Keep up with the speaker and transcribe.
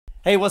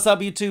Hey, what's up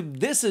YouTube?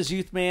 This is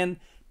Youthman.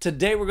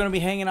 Today we're going to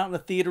be hanging out in the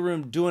theater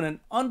room doing an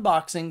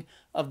unboxing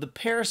of the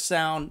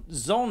Parasound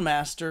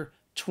ZoneMaster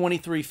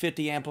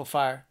 2350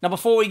 amplifier. Now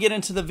before we get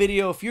into the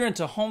video, if you're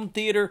into home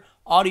theater,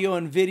 audio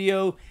and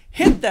video,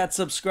 hit that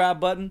subscribe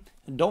button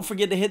and don't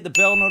forget to hit the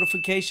bell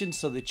notification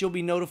so that you'll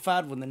be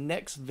notified when the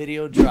next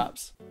video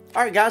drops.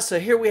 Alright guys, so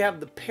here we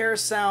have the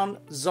Parasound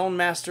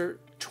ZoneMaster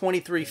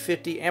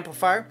 2350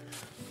 amplifier.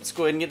 Let's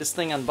go ahead and get this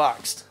thing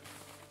unboxed.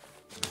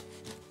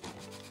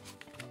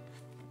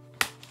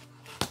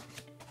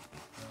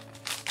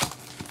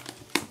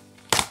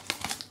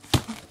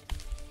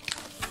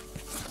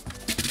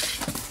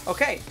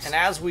 Okay, and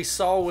as we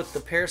saw with the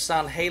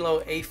Parasound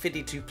Halo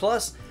A52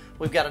 Plus,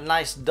 we've got a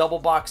nice double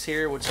box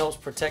here which helps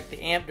protect the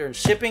amp during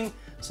shipping,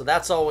 so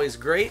that's always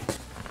great.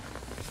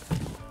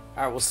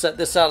 Alright, we'll set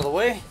this out of the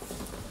way.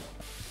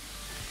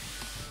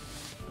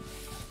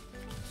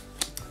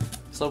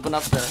 Let's open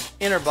up the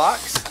inner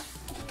box.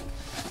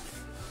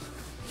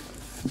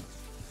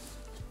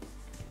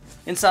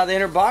 Inside the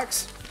inner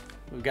box,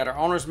 we've got our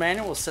owner's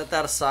manual. We'll set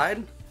that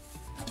aside.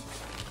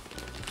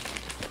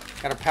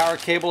 Got our power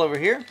cable over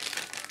here.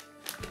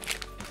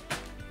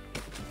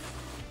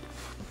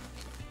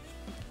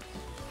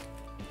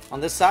 On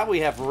this side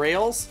we have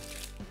rails,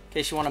 in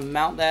case you want to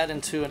mount that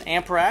into an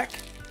amp rack.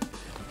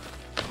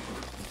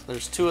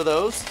 There's two of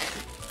those.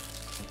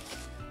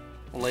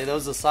 We'll lay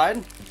those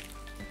aside.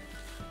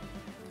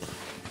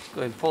 Go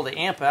ahead and pull the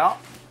amp out.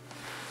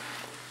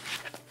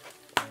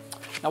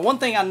 Now one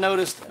thing I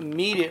noticed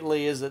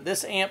immediately is that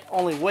this amp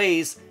only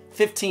weighs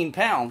 15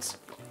 pounds.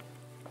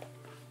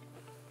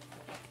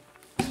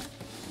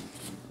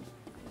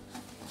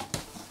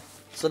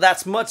 So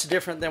that's much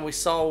different than we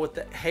saw with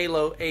the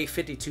Halo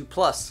A52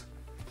 Plus,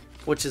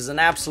 which is an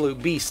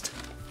absolute beast.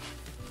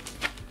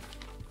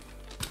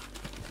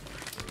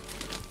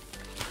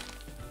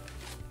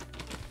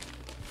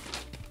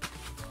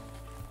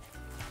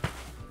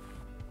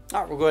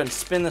 Alright, we'll go ahead and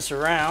spin this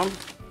around.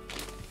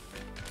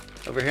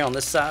 Over here on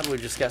this side,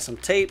 we've just got some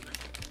tape.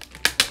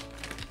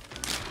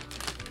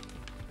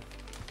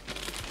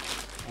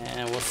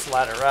 And we'll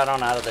slide it right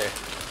on out of there.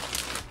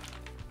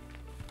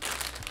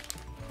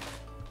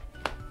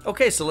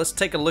 Okay, so let's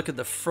take a look at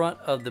the front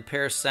of the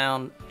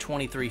Parasound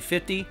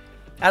 2350.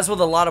 As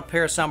with a lot of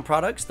Parasound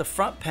products, the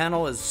front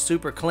panel is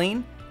super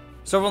clean.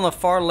 So over on the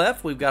far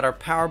left, we've got our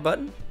power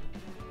button.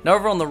 Now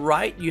over on the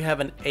right, you have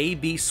an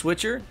A/B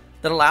switcher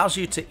that allows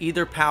you to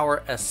either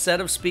power a set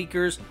of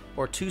speakers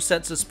or two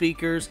sets of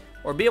speakers,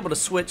 or be able to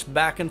switch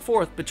back and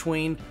forth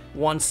between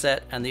one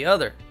set and the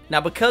other.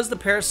 Now because the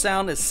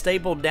Parasound is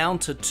stapled down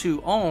to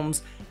 2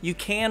 ohms, you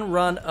can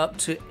run up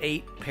to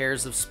 8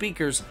 pairs of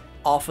speakers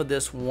off of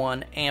this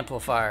one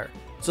amplifier.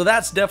 So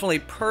that's definitely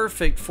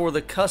perfect for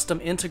the custom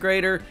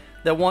integrator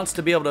that wants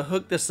to be able to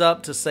hook this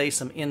up to say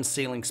some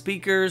in-ceiling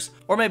speakers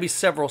or maybe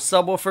several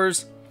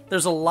subwoofers.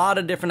 There's a lot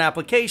of different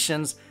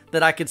applications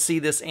that I could see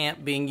this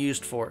amp being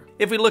used for.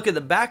 If we look at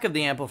the back of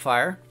the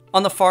amplifier,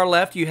 on the far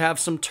left you have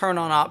some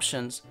turn-on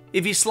options.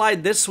 If you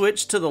slide this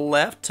switch to the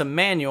left to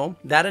manual,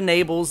 that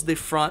enables the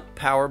front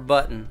power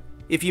button.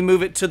 If you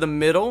move it to the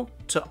middle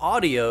to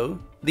audio,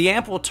 the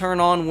amp will turn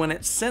on when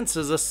it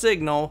senses a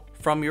signal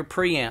from your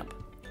preamp.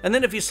 And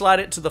then if you slide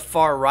it to the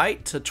far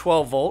right to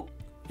 12 volt,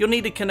 you'll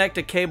need to connect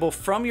a cable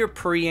from your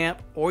preamp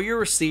or your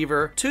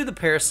receiver to the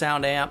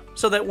Parasound amp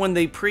so that when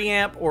the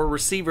preamp or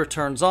receiver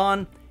turns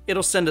on,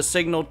 it'll send a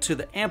signal to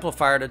the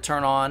amplifier to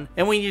turn on,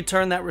 and when you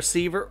turn that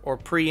receiver or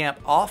preamp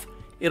off,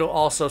 it'll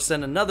also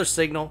send another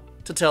signal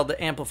to tell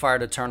the amplifier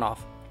to turn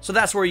off. So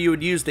that's where you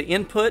would use the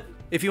input.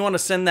 If you want to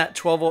send that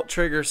 12 volt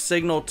trigger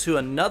signal to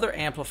another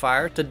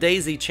amplifier to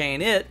daisy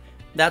chain it,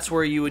 that's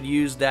where you would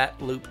use that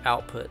loop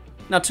output.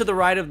 Now to the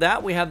right of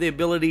that, we have the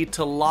ability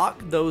to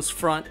lock those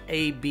front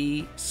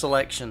A/B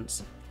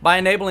selections. By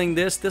enabling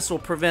this, this will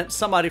prevent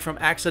somebody from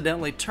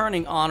accidentally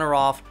turning on or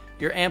off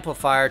your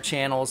amplifier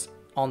channels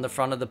on the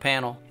front of the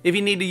panel. If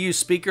you need to use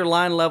speaker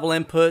line level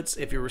inputs,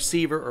 if your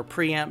receiver or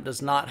preamp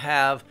does not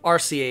have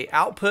RCA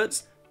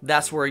outputs,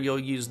 that's where you'll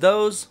use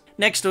those.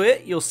 Next to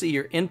it, you'll see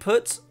your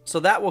inputs, so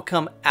that will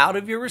come out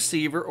of your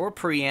receiver or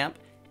preamp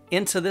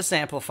into this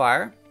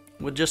amplifier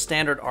with just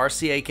standard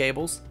RCA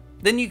cables.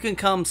 Then you can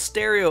come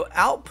stereo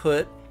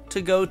output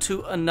to go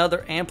to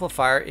another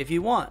amplifier if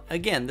you want.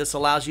 Again, this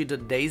allows you to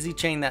daisy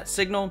chain that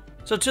signal.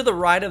 So to the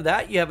right of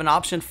that, you have an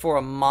option for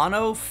a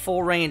mono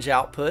full range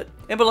output,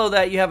 and below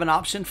that you have an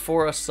option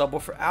for a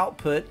subwoofer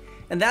output,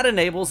 and that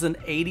enables an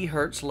 80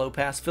 Hz low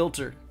pass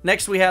filter.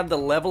 Next we have the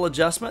level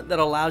adjustment that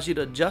allows you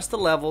to adjust the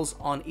levels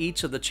on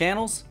each of the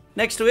channels.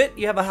 Next to it,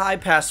 you have a high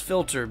pass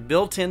filter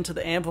built into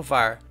the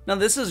amplifier. Now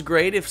this is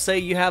great if say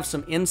you have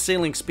some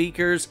in-ceiling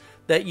speakers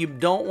that you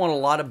don't want a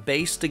lot of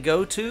bass to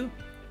go to.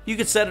 You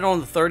could set it on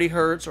the 30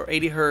 Hz or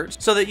 80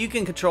 Hz so that you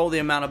can control the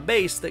amount of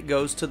bass that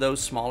goes to those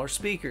smaller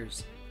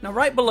speakers. Now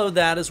right below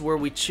that is where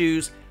we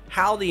choose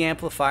how the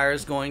amplifier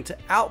is going to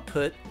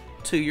output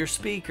to your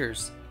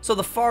speakers. So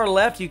the far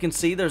left, you can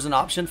see there's an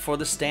option for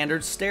the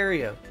standard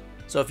stereo.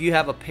 So if you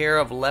have a pair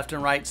of left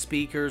and right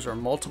speakers or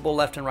multiple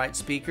left and right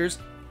speakers,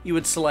 you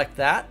would select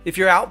that. If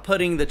you're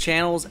outputting the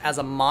channels as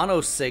a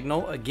mono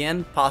signal,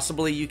 again,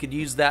 possibly you could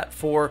use that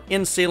for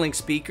in-ceiling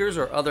speakers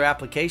or other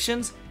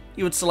applications,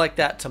 you would select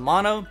that to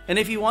mono. And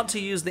if you want to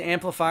use the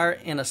amplifier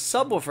in a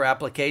subwoofer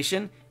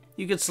application,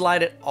 you could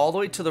slide it all the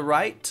way to the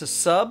right to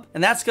sub,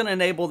 and that's going to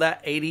enable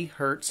that 80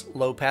 Hertz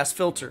low pass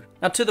filter.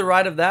 Now to the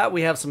right of that,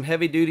 we have some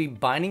heavy duty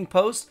binding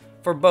posts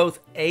for both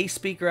A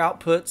speaker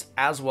outputs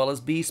as well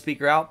as B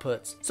speaker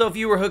outputs. So if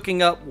you were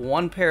hooking up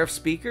one pair of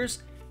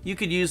speakers, you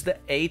could use the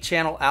A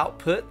channel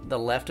output, the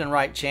left and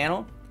right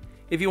channel.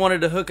 If you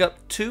wanted to hook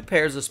up two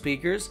pairs of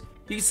speakers,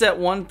 you can set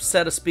one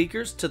set of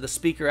speakers to the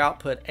speaker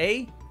output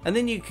A, and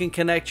then you can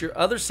connect your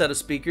other set of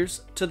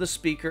speakers to the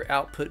speaker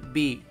output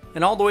B.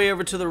 And all the way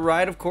over to the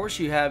right, of course,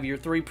 you have your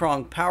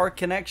 3-prong power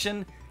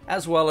connection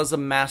as well as a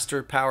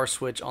master power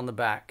switch on the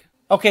back.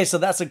 Okay, so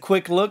that's a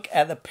quick look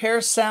at the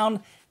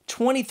Parasound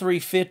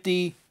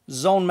 2350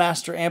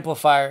 ZoneMaster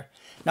amplifier.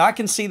 Now I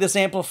can see this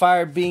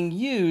amplifier being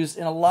used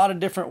in a lot of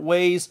different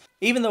ways,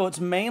 even though it's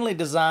mainly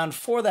designed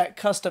for that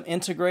custom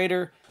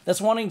integrator that's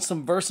wanting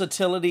some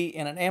versatility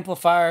in an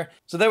amplifier.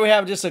 So there we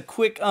have just a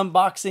quick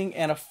unboxing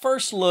and a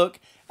first look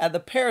at the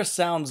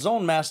Parasound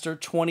ZoneMaster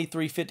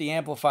 2350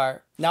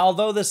 amplifier. Now,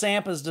 although this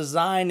amp is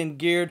designed and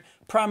geared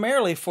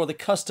primarily for the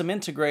custom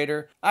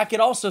integrator, I could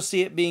also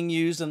see it being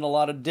used in a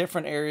lot of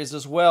different areas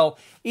as well,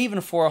 even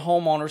for a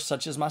homeowner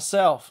such as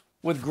myself.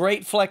 With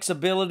great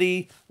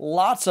flexibility,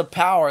 lots of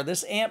power,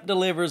 this amp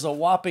delivers a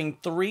whopping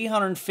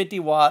 350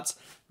 watts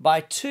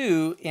by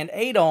 2 in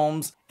 8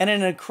 ohms and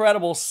an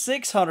incredible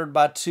 600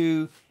 by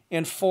 2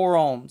 in 4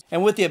 ohms.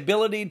 And with the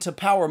ability to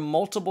power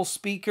multiple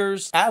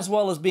speakers as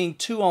well as being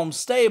 2 ohms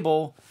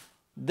stable,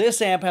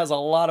 this amp has a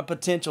lot of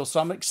potential. So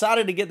I'm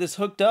excited to get this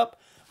hooked up.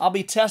 I'll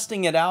be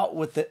testing it out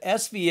with the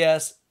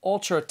SVS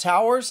Ultra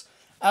Towers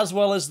as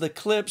well as the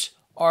Klipsch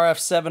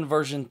RF7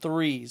 version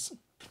 3s.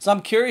 So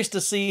I'm curious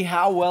to see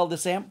how well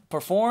this amp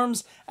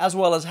performs as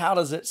well as how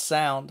does it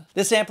sound.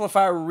 This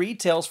amplifier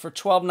retails for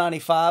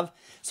 $12.95,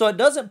 so it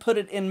doesn't put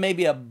it in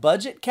maybe a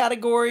budget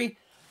category,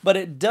 but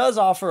it does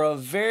offer a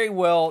very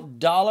well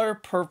dollar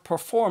per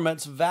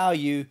performance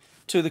value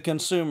to the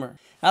consumer.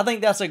 I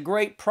think that's a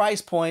great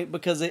price point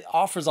because it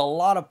offers a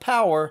lot of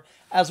power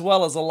as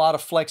well as a lot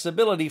of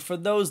flexibility for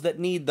those that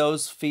need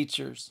those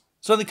features.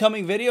 So in the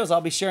coming videos,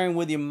 I'll be sharing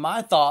with you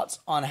my thoughts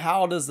on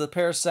how does the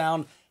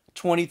Parasound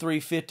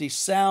 2350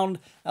 sound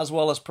as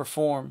well as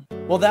perform.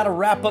 Well, that'll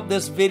wrap up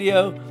this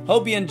video.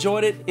 Hope you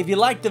enjoyed it. If you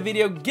liked the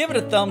video, give it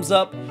a thumbs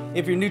up.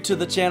 If you're new to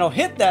the channel,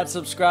 hit that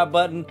subscribe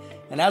button.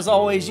 And as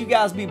always, you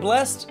guys be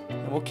blessed,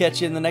 and we'll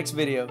catch you in the next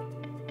video.